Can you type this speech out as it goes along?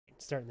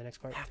starting the next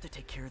part. Have to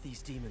take care of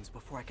these demons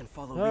before I can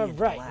follow All Lee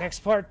into right, the lab. next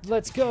part.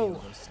 Let's go.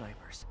 Those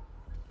snipers.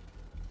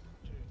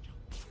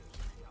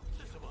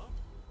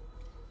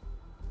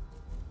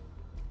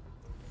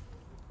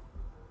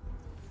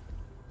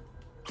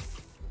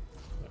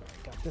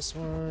 Alright, got this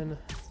one.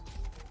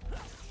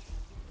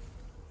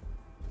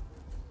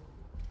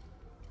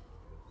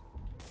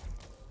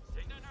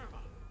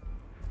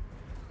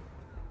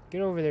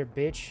 Get over there,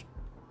 bitch.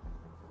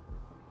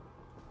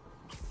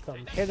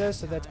 Come hither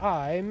so that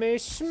I may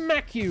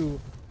smack you.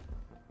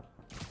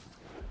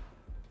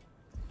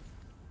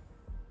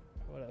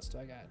 What else do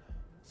I got?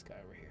 This guy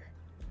over here.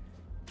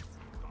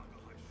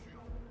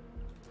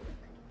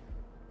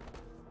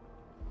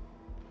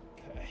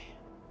 Okay.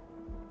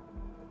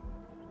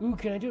 Ooh,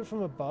 can I do it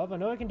from above? I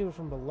know I can do it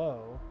from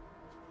below.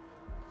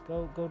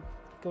 Go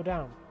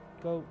down.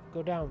 Go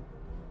down.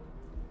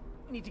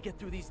 We need to get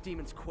through these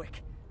demons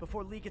quick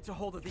before Lee gets a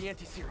hold of the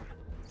anti-serum.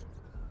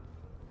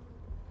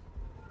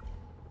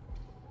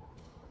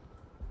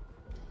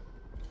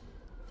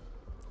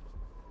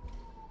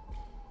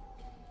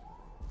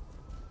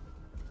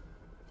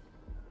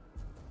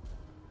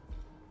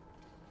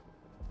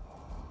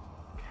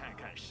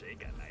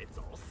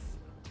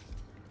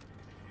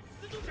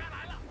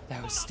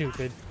 That was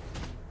stupid.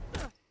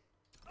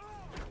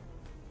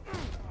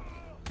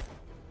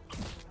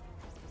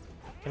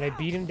 Can I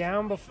beat him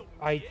down before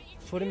I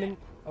put him in?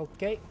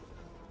 Okay.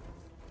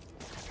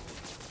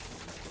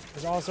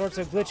 There's all sorts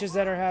of glitches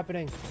that are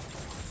happening.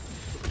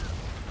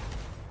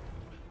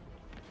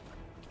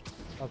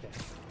 Okay.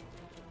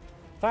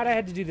 Thought I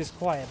had to do this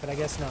quiet, but I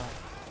guess not.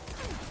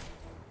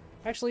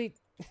 Actually,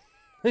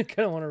 I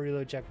kind of want to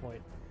reload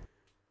checkpoint.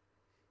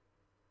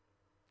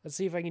 Let's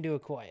see if I can do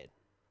it quiet.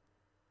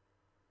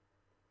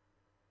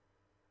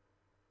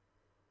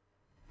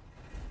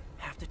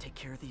 Have to take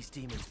care of these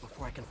demons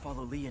before I can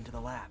follow Lee into the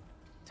lab.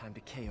 Time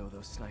to KO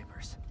those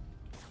snipers.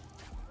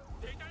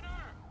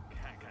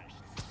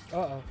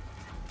 Uh-oh.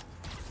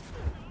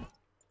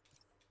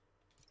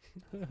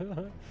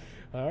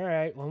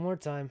 Alright, one more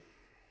time.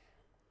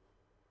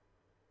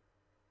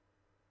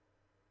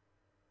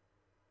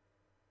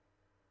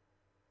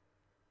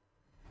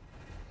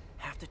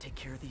 Have to take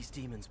care of these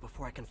demons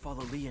before I can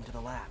follow Lee into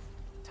the lab.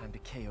 Time to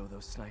KO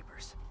those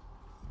snipers.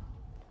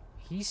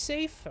 He's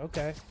safe?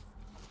 Okay.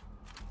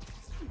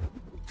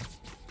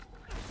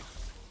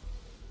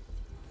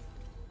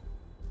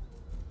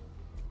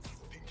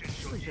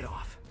 Sleep it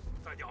off.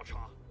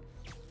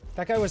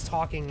 That guy was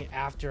talking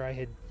after I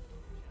had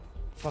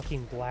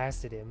fucking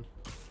blasted him.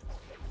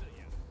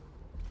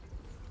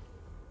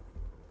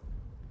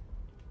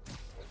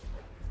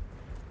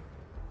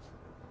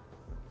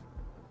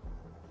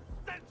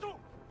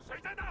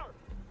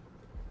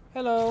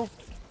 Hello.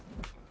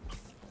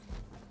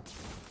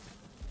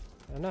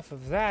 Enough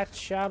of that,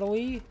 shall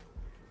we?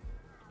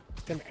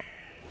 Come here.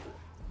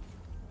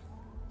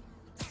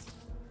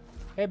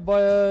 Hey,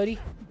 buddy.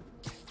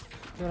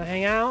 You wanna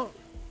hang out?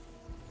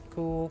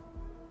 Cool.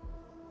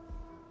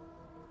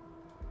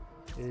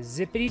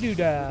 Zippity doo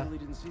dah. Really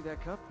didn't see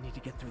that cup. Need to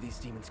get through these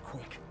demons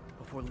quick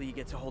before Lee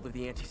gets a hold of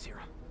the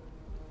anti-serum.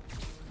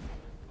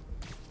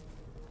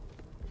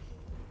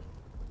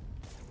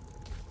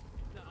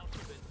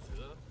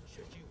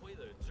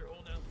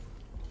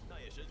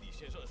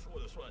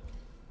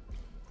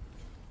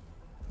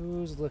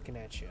 Who's looking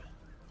at you?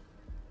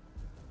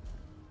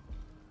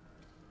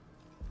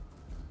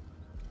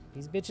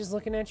 These bitches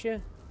looking at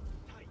you?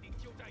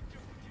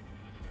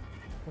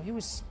 Well, he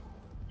was...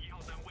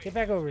 Get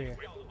back over here.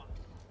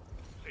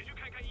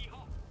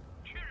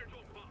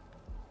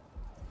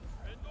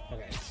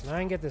 Okay, so now I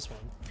can get this one.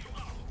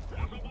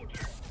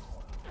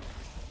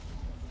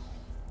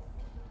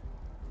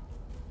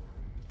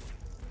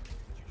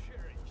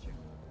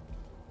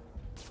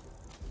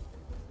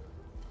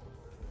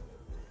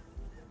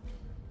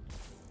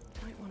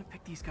 Might want to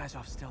pick these guys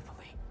off stealthily.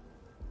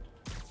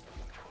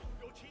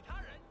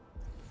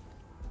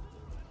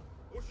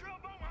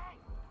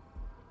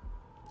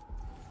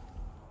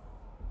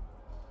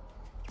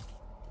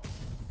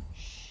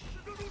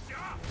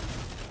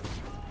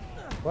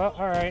 Well,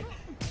 alright.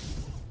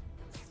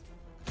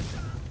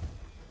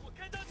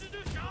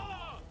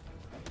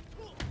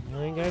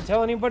 I ain't gonna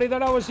tell anybody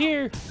that I was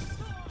here.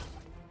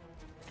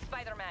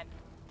 Spider-Man,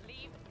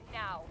 leave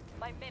now.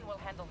 My men will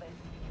handle this.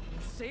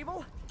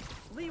 Sable?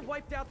 Lee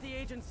wiped out the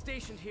agents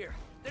stationed here.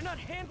 They're not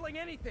handling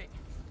anything.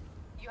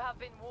 You have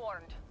been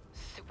warned,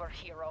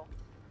 superhero.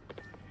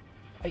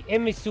 I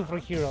am a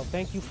superhero.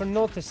 Thank you for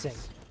noticing.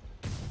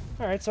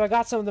 Alright, so I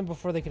got some of them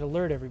before they could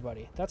alert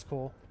everybody. That's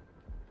cool.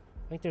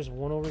 I think there's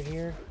one over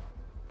here.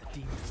 The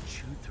demons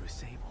chewed through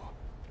Sable.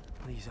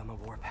 Lee's on the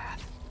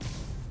warpath.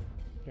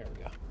 There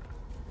we go.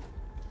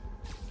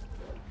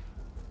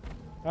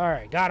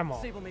 Alright, got them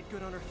all. Sable made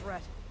good on her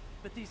threat,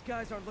 but these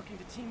guys aren't looking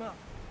to team up.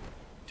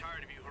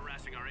 Tired of you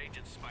harassing our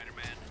agents,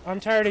 Spider-Man. I'm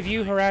tired of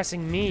you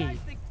harassing You me. guys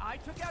think I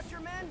took out your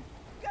men?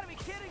 You gotta be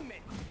kidding me!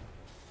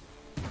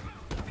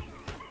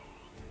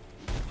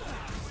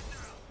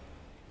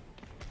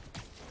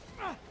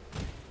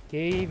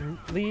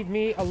 Leave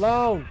me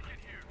alone.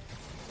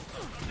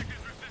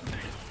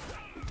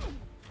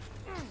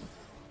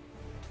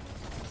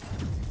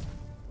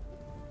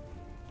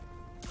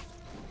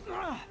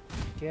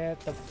 Get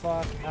the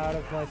fuck out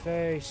of my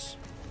face.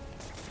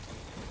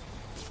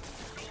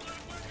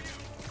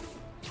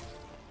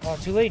 Oh,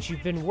 too late.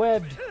 You've been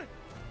webbed.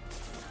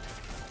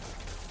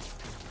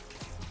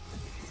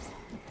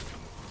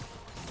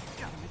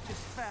 Gotta make this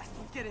fast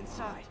and get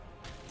inside.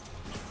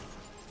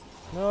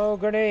 No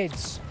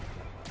grenades.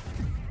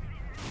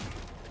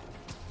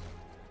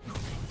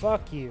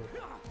 Fuck you.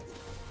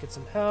 Get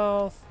some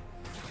health.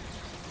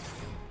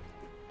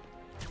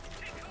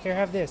 Here,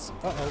 have this.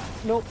 Uh-oh.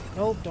 Nope,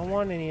 nope, don't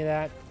want any of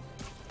that.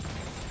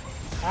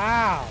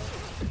 Ow!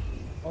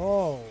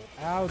 Oh,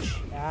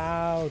 ouch,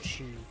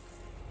 ouchie.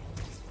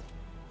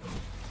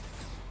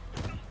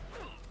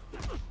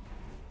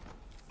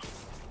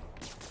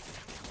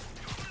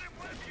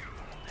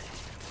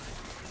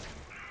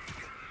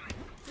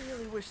 I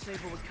really wish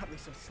Sable would cut me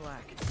some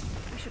slack.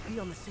 We should be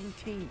on the same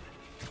team.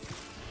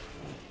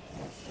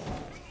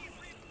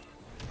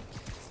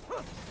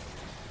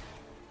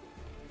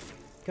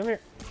 Come here.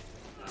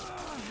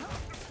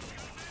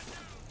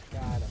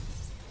 Got him.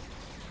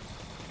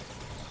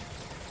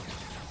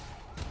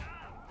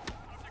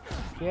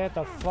 Get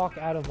the fuck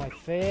out of my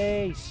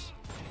face.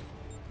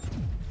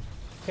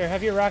 Here,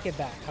 have your rocket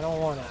back. I don't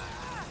want it.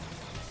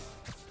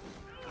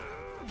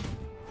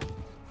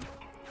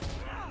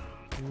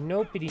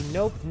 Nopey,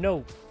 nope,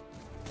 nope.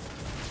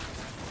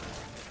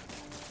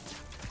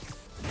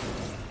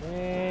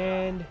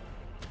 And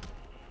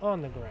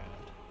on the ground.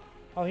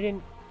 Oh, he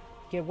didn't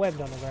get webbed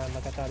on the ground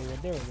like I thought he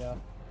would. There we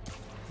go.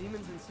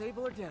 Demons and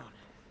Sable are down.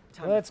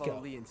 Time Let's to follow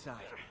go. Lee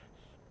inside.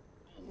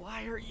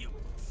 Why are you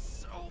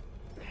so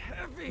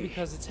heavy?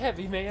 Because it's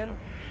heavy, man.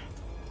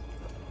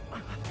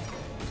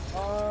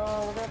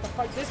 Oh, we're gonna have to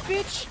fight this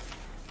bitch?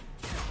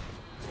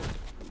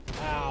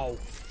 Ow.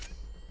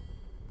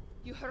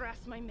 You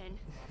harass my men,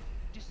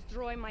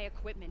 destroy my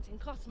equipment, and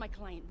cost my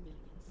client millions.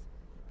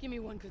 Give me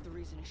one good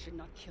reason I should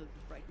not kill you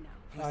right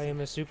now. I am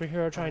a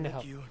superhero trying to I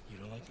like help. you. You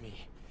don't like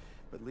me.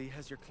 But Lee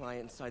has your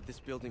client inside this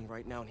building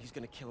right now, and he's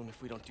gonna kill him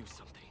if we don't do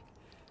something.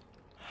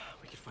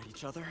 We could fight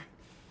each other,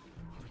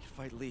 or we could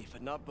fight Lee,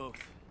 but not both.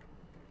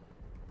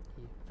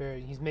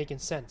 He's making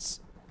sense.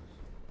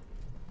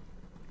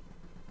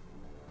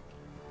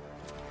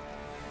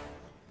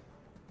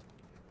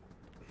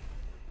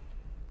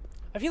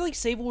 I feel like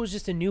Sable was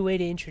just a new way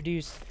to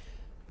introduce,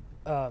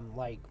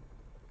 like,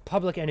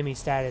 public enemy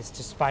status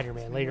to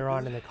Spider-Man later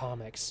on in the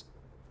comics.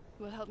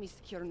 Will help me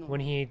secure Norman. When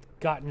he had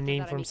gotten a name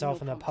that for I make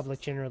himself no and the public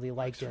promises. generally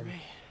liked him.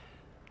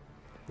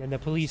 And the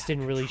police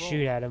didn't really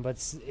shoot at him, but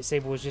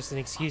Sable was just an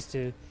excuse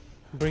to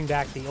bring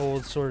back the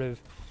old sort of,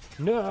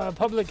 no,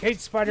 public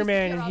hates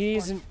Spider-Man and he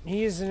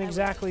isn't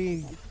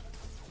exactly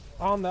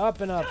on the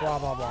up and up, blah,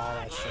 blah, blah, all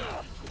that shit.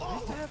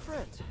 Nice to have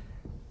friends.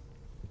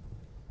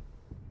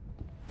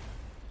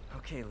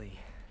 Okay, Lee.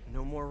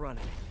 No more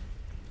running.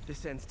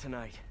 This ends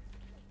tonight.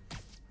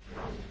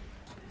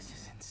 This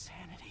is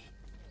insanity.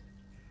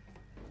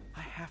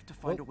 I have to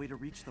find a way to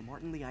reach the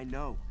Martin Lee I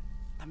know.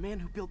 The man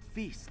who built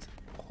Feast.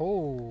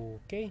 Oh,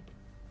 okay.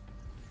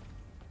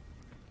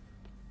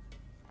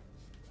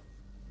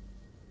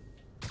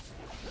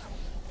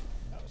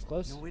 That was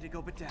close. No way to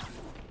go but down.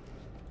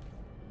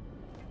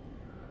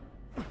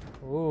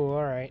 Oh,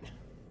 alright.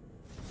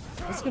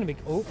 This is gonna be.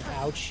 Oh,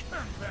 ouch.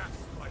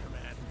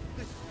 Spider-Man.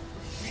 This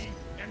is me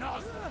and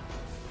Osborn.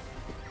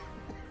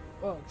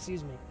 Oh,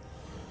 excuse me.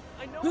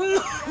 I know.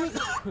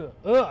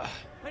 Ugh.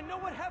 I know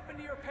what happened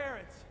to your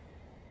parents.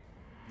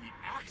 The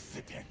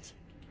accident.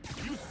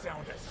 You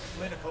sound as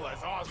clinical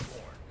as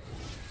Osborn.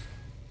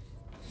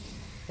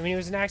 I mean, it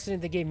was an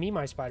accident that gave me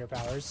my spider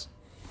powers.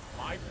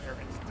 My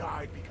parents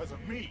died because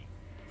of me.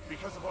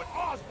 Because of what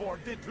Osborn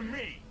did to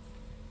me.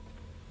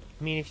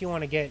 I mean, if you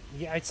want to get...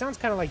 Yeah, it sounds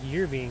kind of like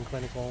you're being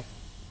clinical.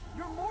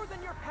 You're more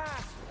than your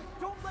past.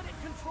 Don't let it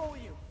control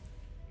you.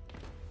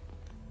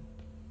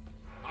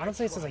 I don't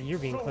say it sounds like you're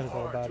being so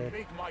clinical hard about to it.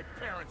 make my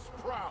parents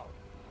proud.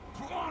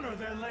 To honor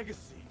their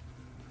legacy.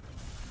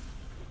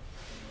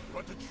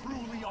 But to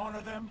truly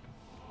honor them,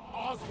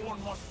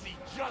 Osborn must see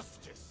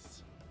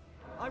justice.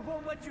 I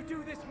won't let you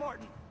do this,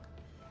 Martin.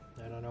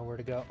 I don't know where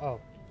to go. Oh.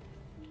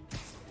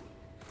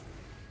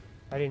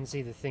 I didn't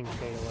see the thing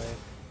fade away.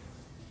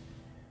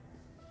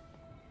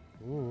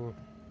 Ooh.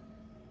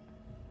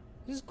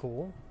 This is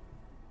cool.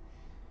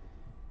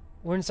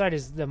 We're inside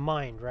the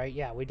mind, right?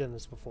 Yeah, we've done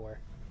this before.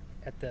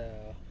 At the...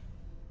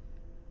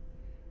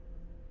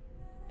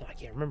 No, I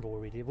can't remember where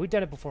we did. We've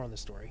done it before on the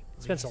story.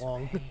 It's been so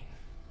long.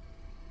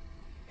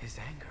 His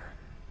anger.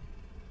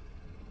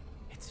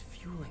 It's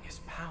fueling his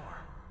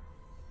power.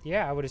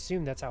 Yeah, I would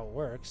assume that's how it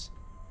works.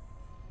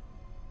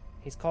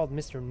 He's called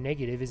Mr.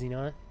 Negative, is he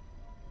not?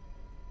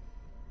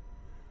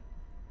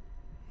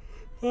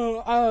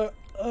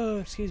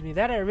 Excuse me.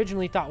 That I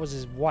originally thought was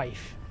his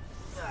wife.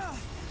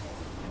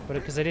 But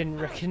because I didn't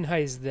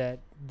recognize that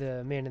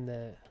the man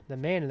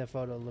in the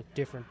photo looked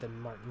different than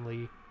Martin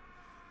Lee.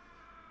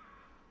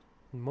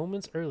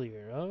 Moments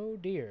earlier. Oh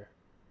dear.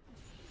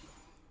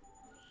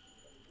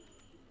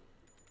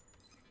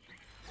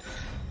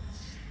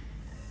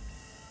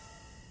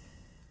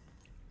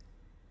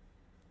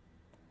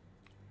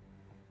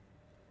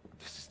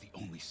 This is the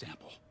only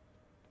sample.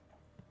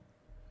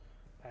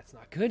 That's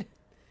not good.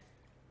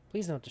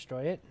 Please don't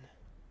destroy it.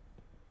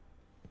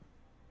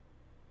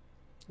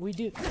 We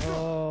do.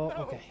 Oh,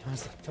 okay. I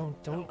was like,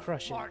 don't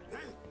crush it. Martin.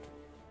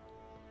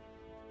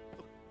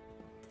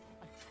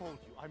 I told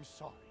you I'm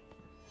sorry.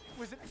 It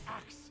was an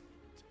accident.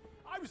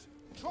 I was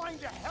trying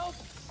to help.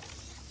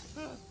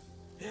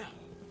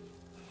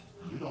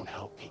 You don't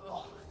help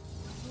people.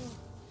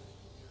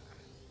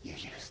 You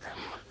use them.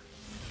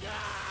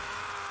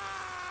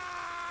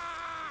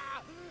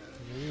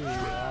 Ooh,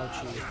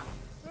 ouchie.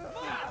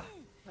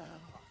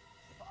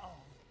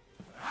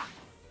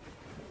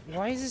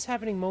 Why is this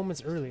happening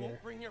moments earlier?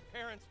 Won't bring your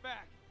parents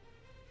back.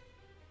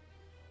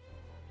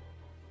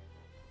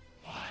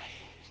 Why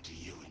do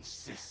you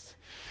insist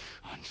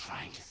on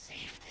trying to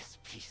save this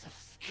piece of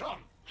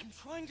scum? I'm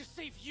trying to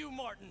save you,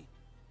 Martin.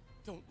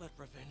 Don't let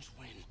revenge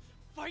win.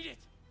 Fight it.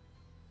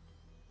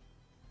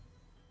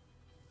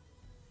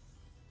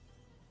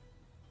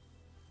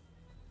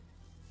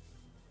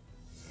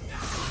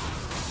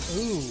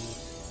 Ooh.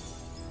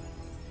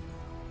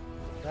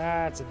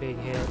 That's a big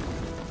hit.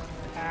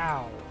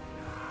 Ow.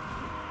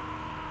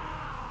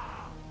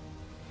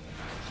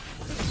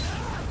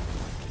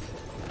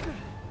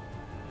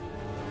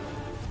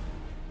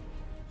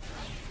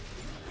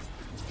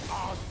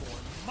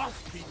 Osborn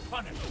must be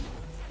punished.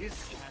 His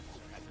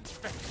cancer has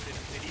infected this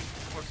city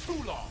for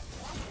too long.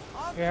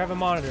 Here, have a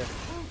monitor.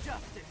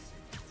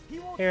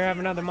 Here, have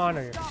another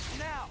monitor.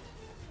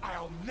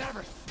 I'll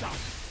never stop.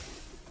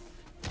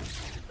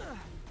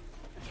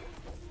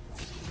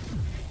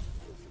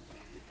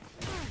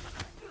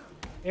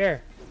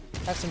 Here,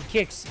 have some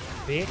kicks,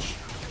 bitch.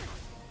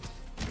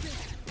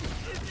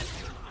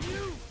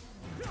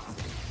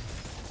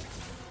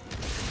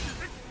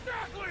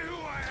 Exactly who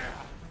I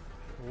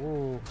am.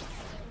 Ooh.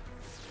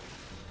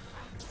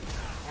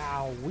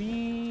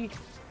 Owie.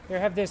 Here,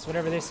 have this,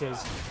 whatever this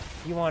is.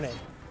 You want it.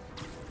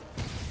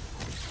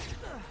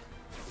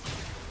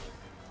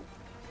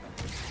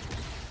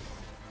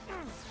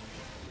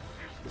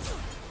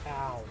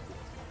 Ow.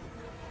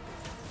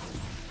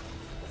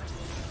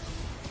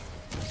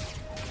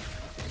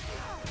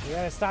 You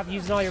gotta stop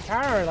using all your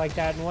power like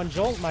that in one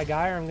jolt, my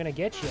guy, or I'm gonna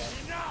get you.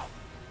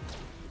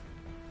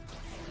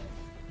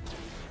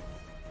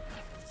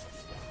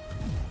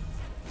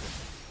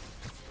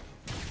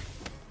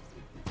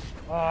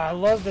 Oh, I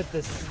love that the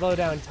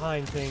slowdown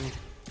time thing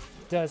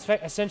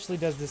essentially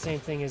does the same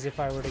thing as if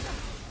I were to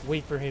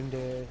wait for him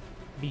to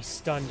be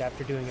stunned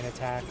after doing an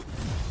attack.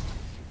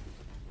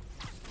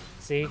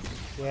 See?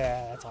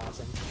 Yeah, that's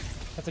awesome.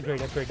 That's a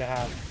great upgrade to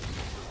have.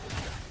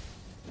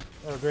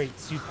 Or a great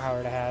suit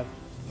power to have.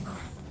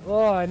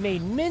 Oh, I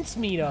made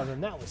mincemeat of him.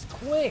 That was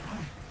quick.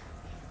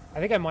 I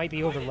think I might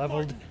be over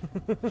leveled.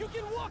 You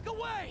can walk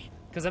away.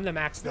 Because I'm the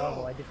max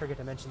level. I did forget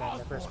to mention that in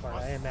the first part.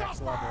 I am max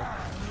level.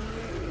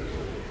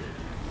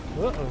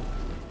 Uh-oh.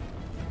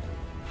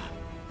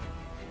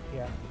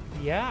 Yeah.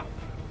 Yeah.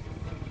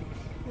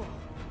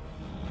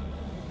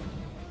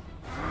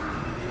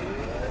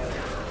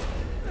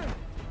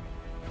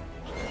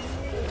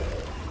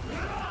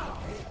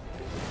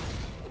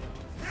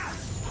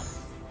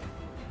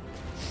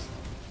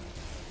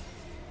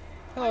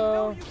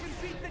 Hello. You can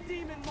beat the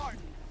demon, Martin.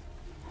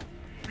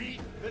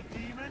 Beat the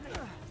demon?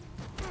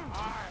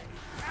 I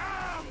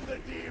am the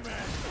demon.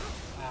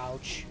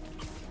 Ouch.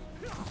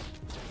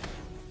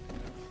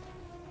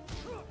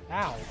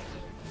 Ow.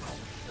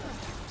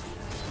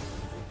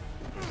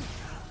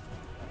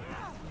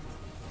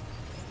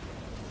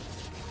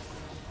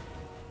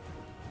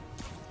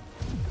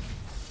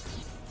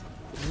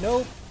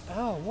 Nope.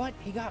 Oh, what?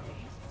 He got me.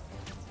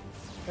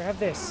 Here, have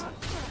this.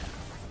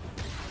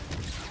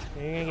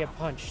 You're gonna get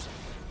punched.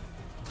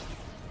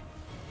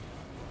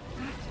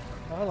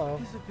 Hello.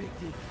 He's a big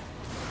deal.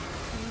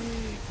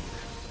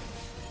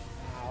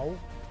 Ow.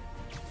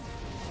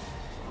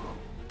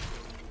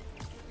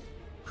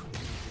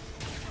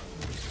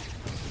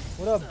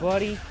 What up,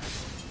 buddy?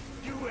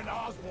 You and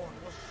Osborn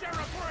will share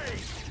a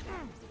grave.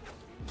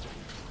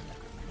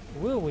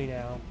 Will we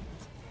now?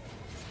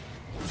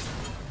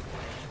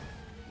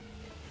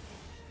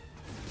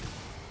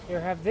 Here,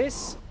 have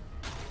this.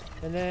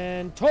 And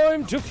then,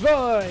 time to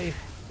fly!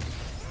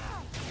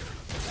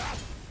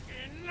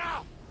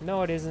 Enough.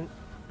 No, it isn't.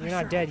 You're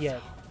not dead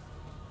yet.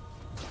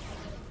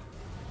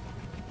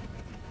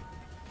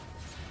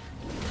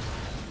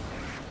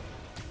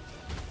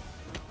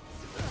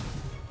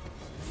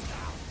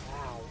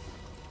 Ow.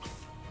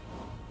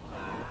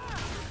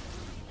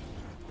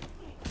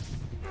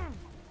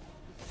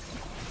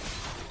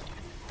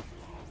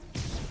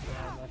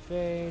 Down my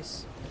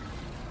face.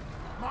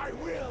 My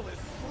will is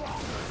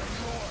stronger than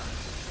yours.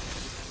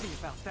 See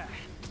about that.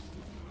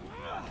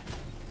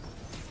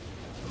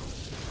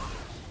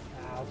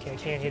 Ah, okay,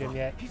 can't hit him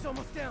yet. He's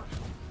almost down.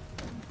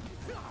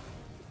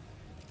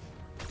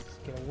 Let's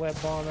get a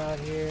web bomb out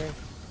here.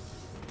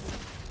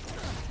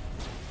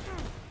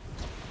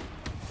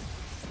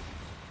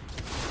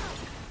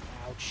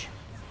 Ouch.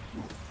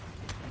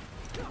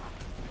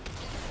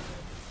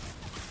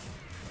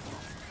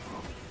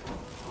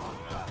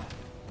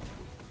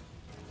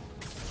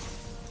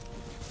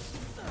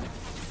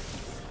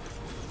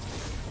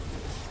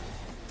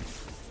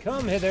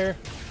 Come hither.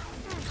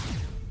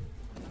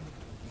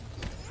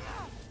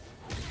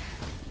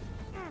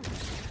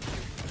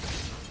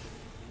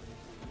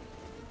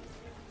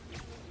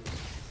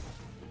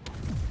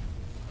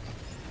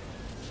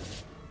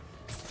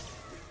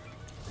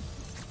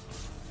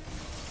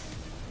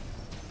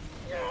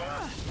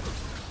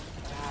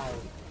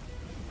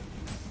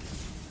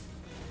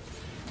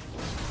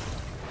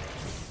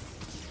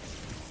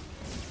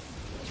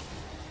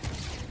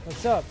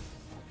 What's up?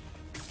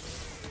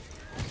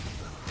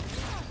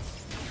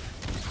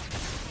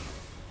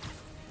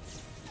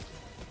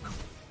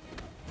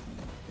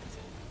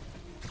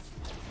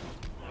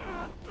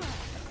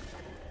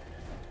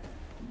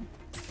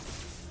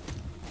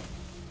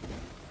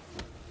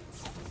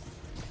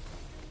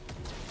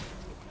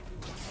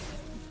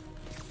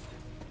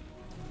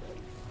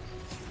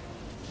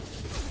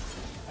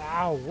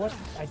 Ow, what?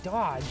 I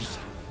dodged.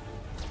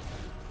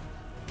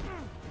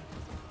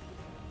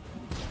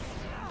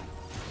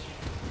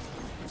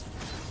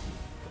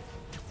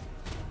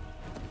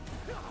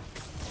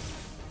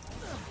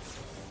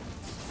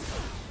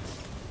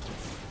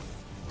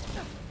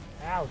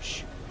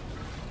 Ouch.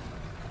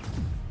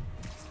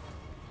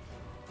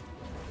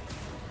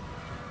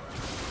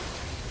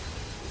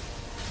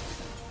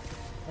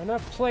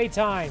 Enough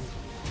playtime.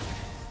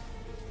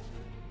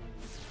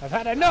 I've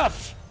had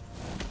enough.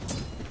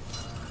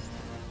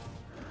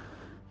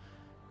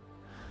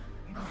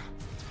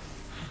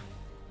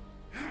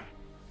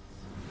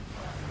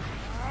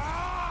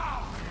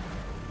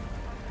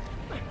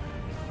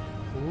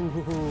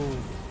 Ooh.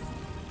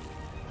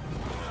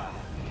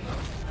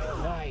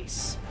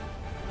 Nice.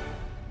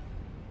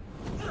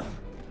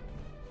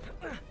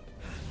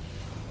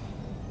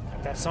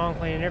 Got that song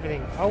playing and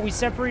everything. Oh, we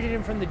separated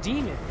him from the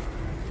demon.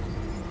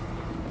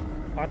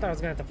 Oh, I thought I was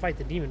gonna have to fight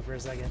the demon for a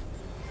second.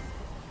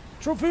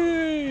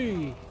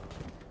 Trophy!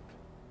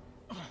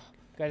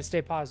 Gotta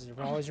stay positive.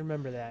 Always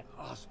remember that.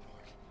 Osborn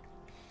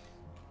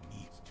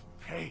needs to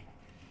pay.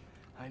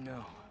 I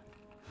know.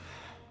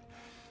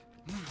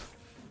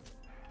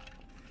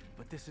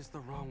 But this is the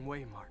wrong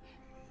way, Martin.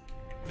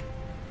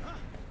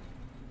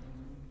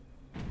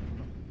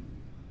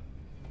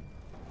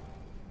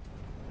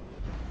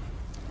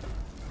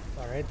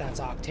 Alright, that's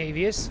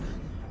Octavius.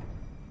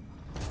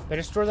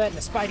 Better store that in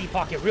the Spidey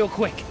pocket real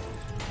quick.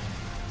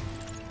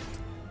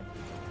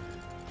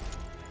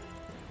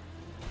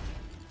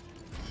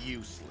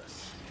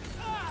 Useless.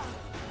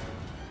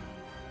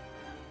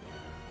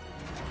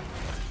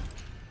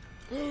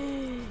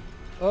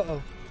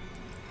 Uh-oh.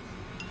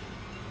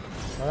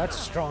 Oh, that's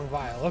a strong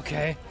vial.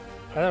 Okay.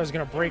 I thought it was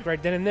gonna break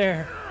right then and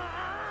there.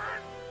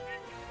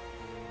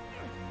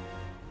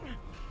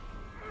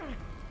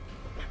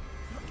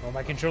 Oh,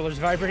 my controller's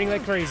vibrating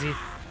like crazy.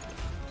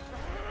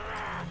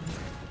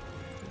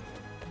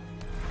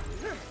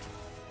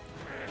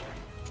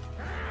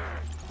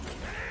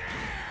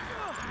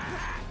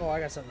 Oh, I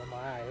got something in my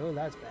eye. Oh,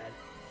 that's bad.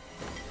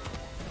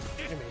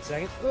 Give me a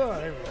second. Oh,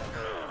 there we go.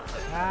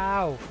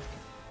 Ow.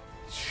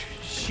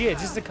 Shit,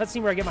 is this the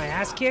cutscene where I get my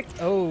ass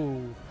kicked?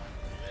 Oh.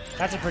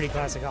 That's a pretty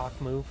classic Hawk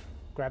move.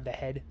 Grab the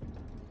head.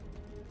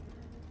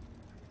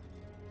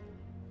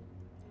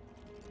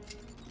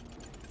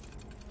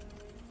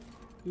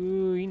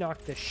 Ooh, he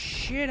knocked the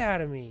shit out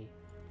of me.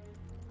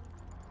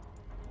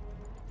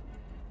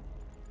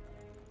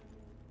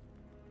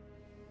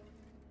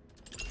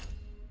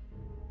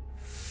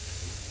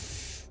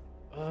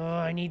 Oh,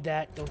 I need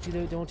that. Don't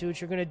do what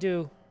you're gonna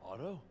do.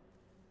 Otto?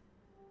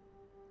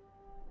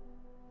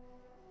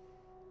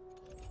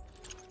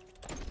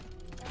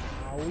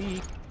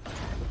 Owie.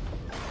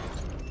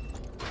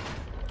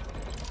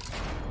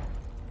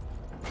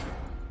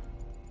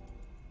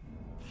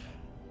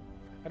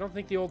 I don't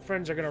think the old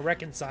friends are gonna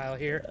reconcile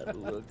here. That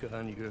look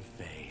on your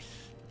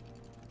face.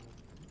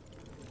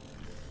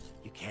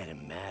 You can't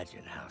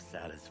imagine how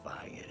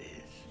satisfying it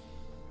is.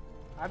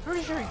 I'm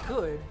pretty sure he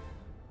could.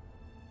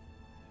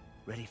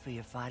 Ready for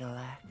your final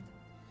act?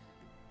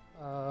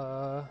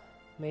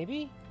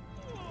 Maybe?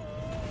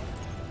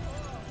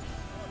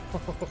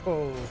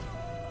 Oh.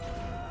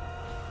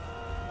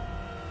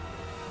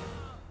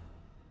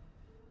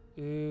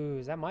 Ooh,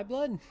 is that my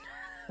blood?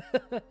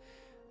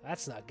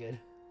 That's not good.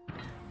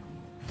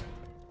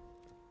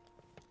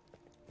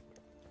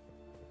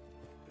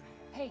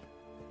 Hey.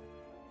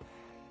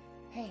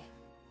 Hey.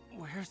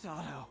 Where's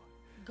Otto?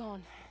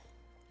 Gone.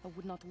 I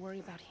would not worry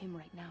about him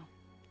right now.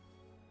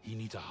 He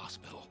needs a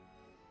hospital.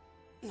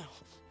 No.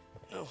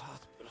 No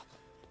hospital.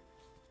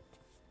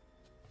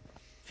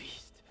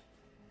 Feast.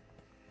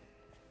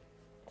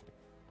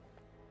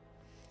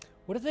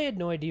 What if they had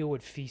no idea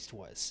what feast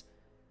was?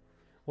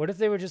 What if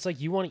they were just like,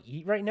 you want to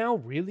eat right now?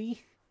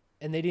 Really?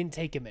 And they didn't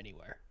take him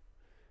anywhere.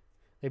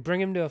 They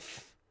bring him to a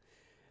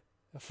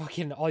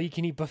fucking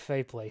all-you-can-eat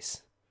buffet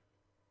place.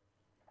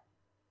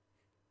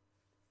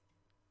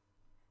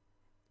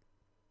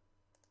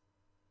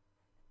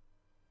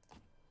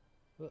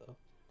 Uh-oh.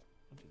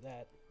 I'll do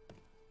that.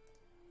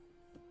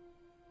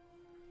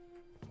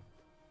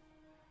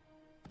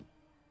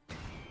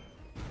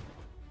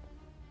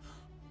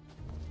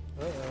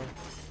 Uh-oh.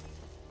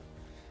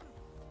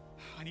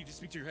 I need to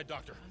speak to your head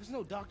doctor. There's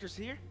no doctors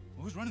here.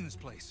 Who's running this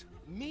place?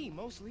 Me,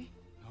 mostly.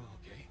 Oh,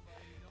 okay.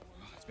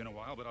 Well, it's been a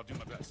while, but I'll do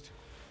my best.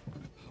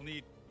 I'll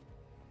need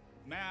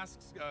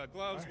masks,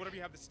 gloves, whatever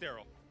you have that's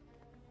sterile.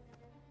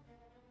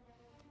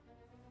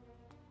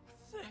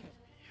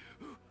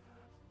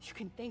 You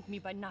can thank me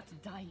by not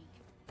dying.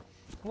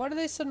 Why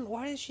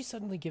does she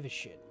suddenly give a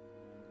shit?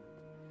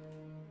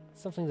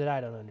 Something that I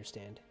don't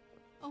understand.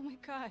 Oh my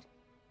god.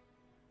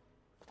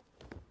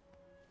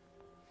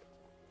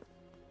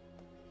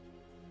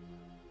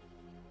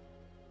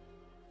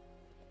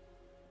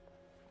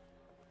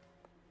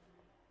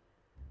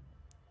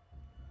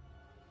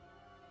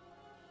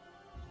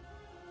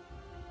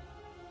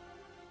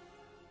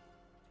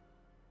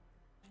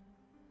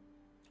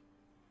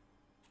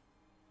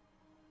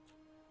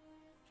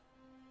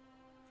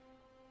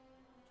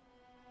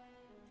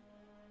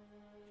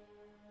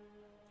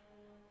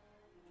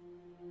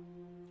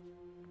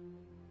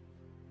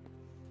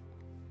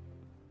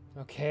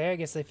 Okay, I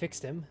guess they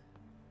fixed him.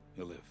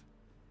 He'll live,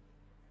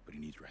 but he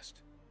needs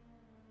rest.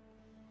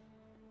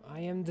 I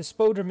am the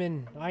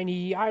Spoderman.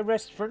 I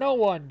rest for no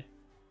one.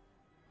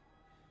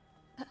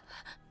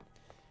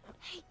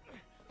 Hey,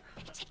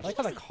 I like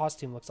how the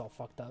costume looks all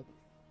fucked up.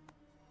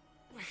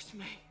 Where's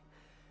May?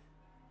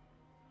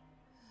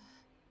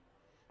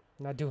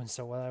 Not doing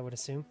so well, I would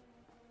assume.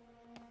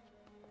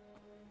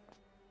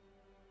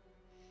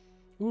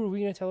 Ooh, are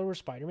we gonna tell her we're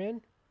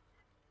Spider-Man?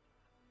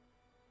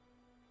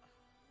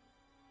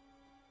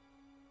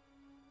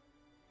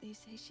 They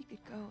say she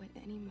could go at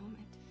any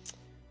moment.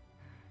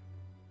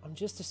 I'm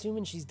just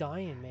assuming she's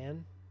dying,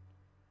 man.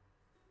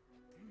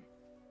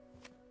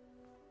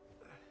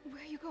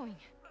 Where are you going?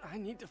 I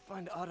need to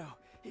find Otto.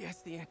 He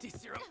has the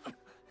anti-serum. I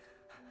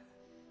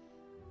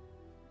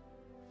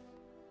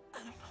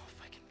don't know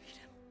if I can beat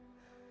him.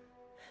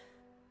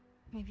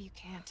 Maybe you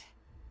can't.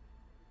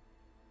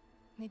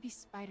 Maybe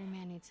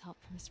Spider-Man needs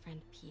help from his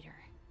friend Peter.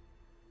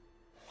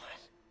 What?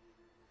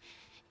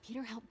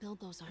 Peter helped build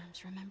those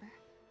arms, remember?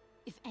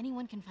 If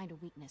anyone can find a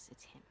weakness,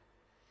 it's him.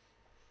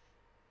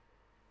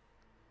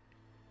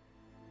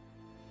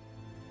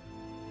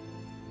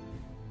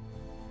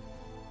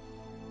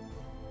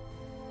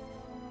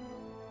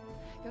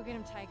 Go get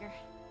him, Tiger.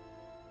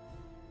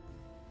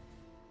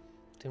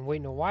 Been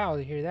waiting a while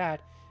to hear that.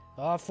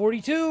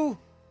 42!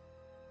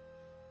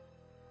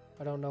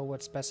 I don't know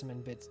what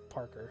specimen bit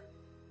Parker.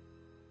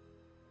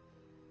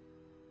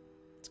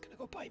 It's gonna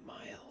go bite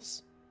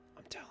Miles.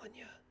 I'm telling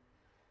you.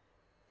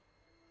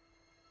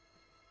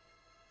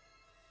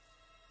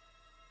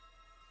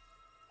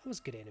 That was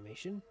good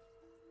animation.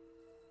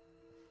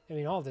 I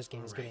mean, all of this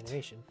game is good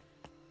animation.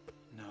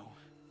 No.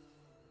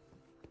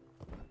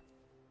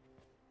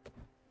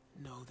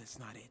 No, that's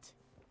not it.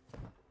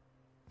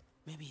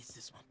 Maybe it's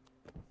this one.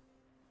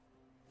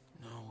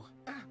 No.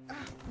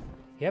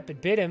 Yep,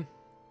 it bit him.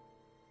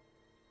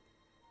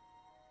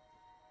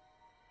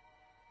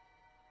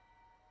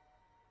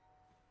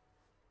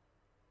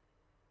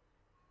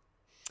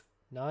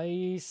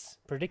 Nice.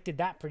 Predicted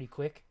that pretty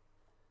quick.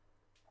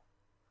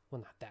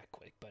 Well, not that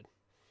quick, but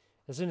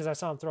as soon as I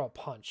saw him throw a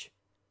punch,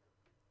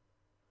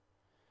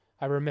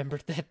 I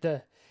remembered that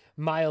the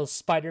Miles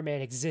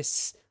Spider-Man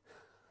exists.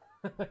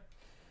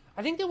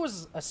 I think there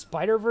was a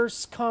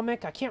Spider-Verse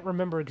comic. I can't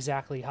remember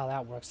exactly how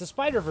that works. The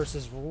Spider-Verse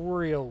is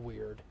real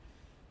weird.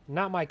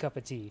 Not my cup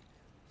of tea.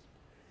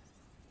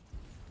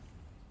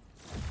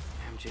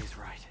 MJ's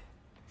right.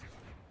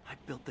 I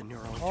built the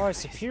neural Oh, our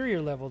interface.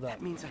 superior leveled up.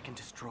 That means I can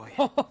destroy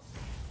it.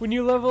 When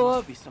you level Must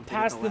up be something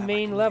past at the the lab I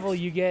main can level,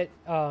 use. you get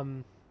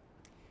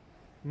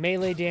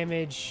melee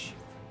damage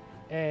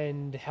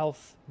and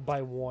health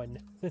by 1.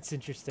 That's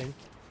interesting.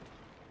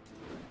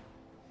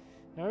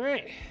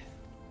 Alright.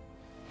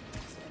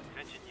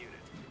 Attention unit.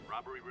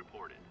 Robbery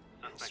reported.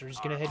 So we're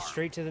just gonna head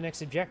straight to the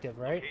next objective,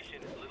 right?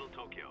 Location Little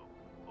Tokyo.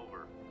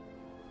 Over.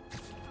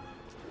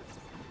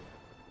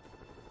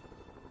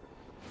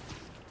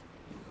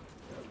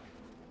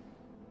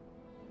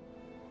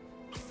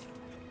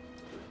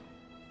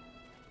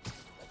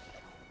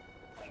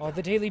 Oh,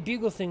 the Daily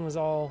Bugle thing was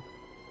all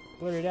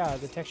blurred out.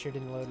 The texture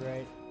didn't load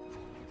right.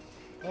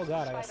 Oh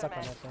god, I got stuck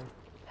on that thing.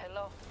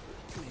 Hello.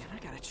 Man, I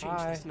gotta change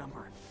Hi. this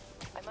number.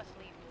 I must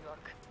leave New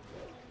York.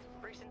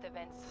 Recent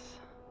events.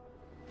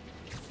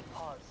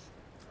 Pause.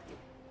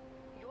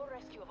 Your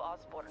rescue of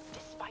Osborn,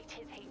 despite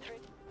his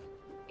hatred,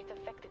 it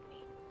affected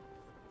me.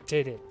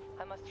 Did it?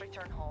 I must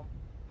return home.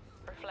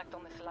 Reflect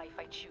on this life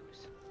I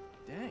choose.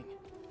 Dang.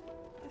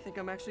 I think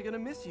I'm actually gonna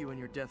miss you and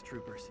your death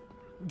troopers.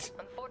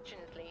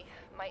 Unfortunately,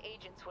 my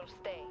agents will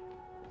stay.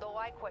 Though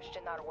I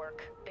question our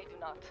work, they do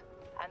not.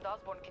 And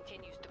Osborn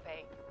continues to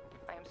pay.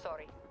 I am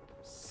sorry.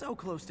 So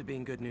close to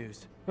being good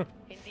news.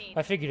 Indeed.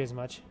 I figured as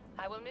much.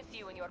 I will miss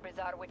you and your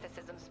bizarre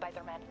witticism,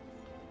 Spider-Man.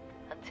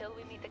 Until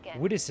we meet again.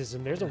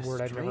 Witticism, there's a word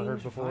I've never heard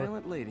Strange, before.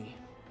 Violent lady.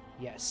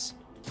 Yes.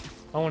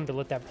 I wanted to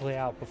let that play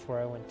out before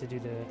I went to do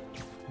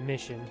the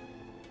mission.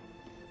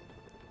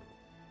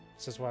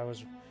 This is why I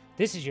was...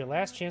 This is your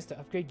last chance to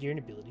upgrade gear and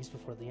abilities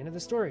before the end of the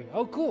story.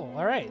 Oh, cool.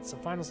 Alright, so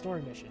final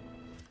story mission.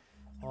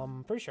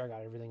 Pretty sure I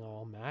got everything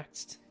all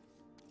maxed.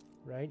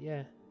 right?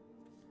 Yeah.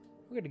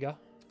 We're good to go.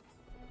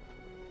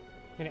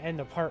 I'm gonna end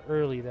the part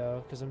early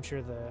though, because I'm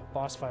sure the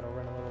boss fight will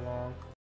run a little long.